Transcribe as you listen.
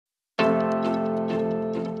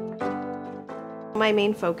My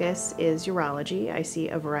main focus is urology. I see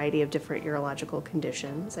a variety of different urological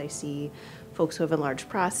conditions. I see folks who have enlarged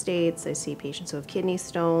prostates. I see patients who have kidney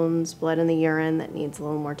stones, blood in the urine that needs a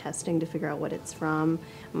little more testing to figure out what it's from.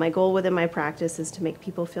 My goal within my practice is to make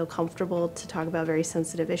people feel comfortable to talk about very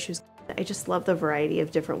sensitive issues. I just love the variety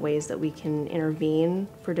of different ways that we can intervene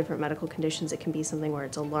for different medical conditions. It can be something where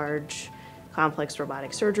it's a large, complex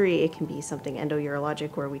robotic surgery. It can be something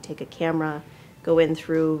endourologic where we take a camera, go in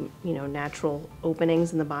through natural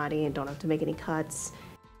openings in the body and don't have to make any cuts.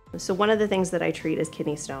 So one of the things that I treat is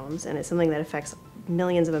kidney stones, and it's something that affects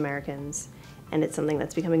millions of Americans, and it's something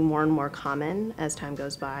that's becoming more and more common as time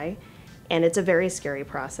goes by. And it's a very scary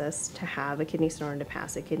process to have a kidney stone and to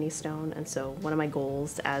pass a kidney stone. And so one of my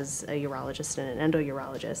goals as a urologist and an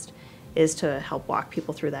endourologist is to help walk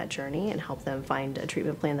people through that journey and help them find a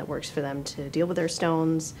treatment plan that works for them to deal with their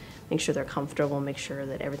stones, make sure they're comfortable, make sure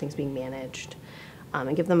that everything's being managed,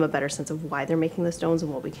 and give them a better sense of why they're making the stones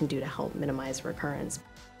and what we can do to help minimize recurrence.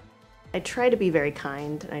 I try to be very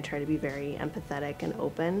kind and I try to be very empathetic and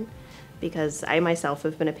open because I myself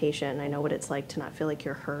have been a patient and I know what it's like to not feel like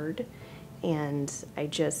you're heard. And I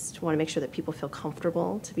just want to make sure that people feel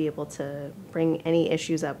comfortable to be able to bring any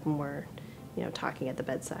issues up when we're talking at the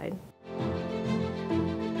bedside.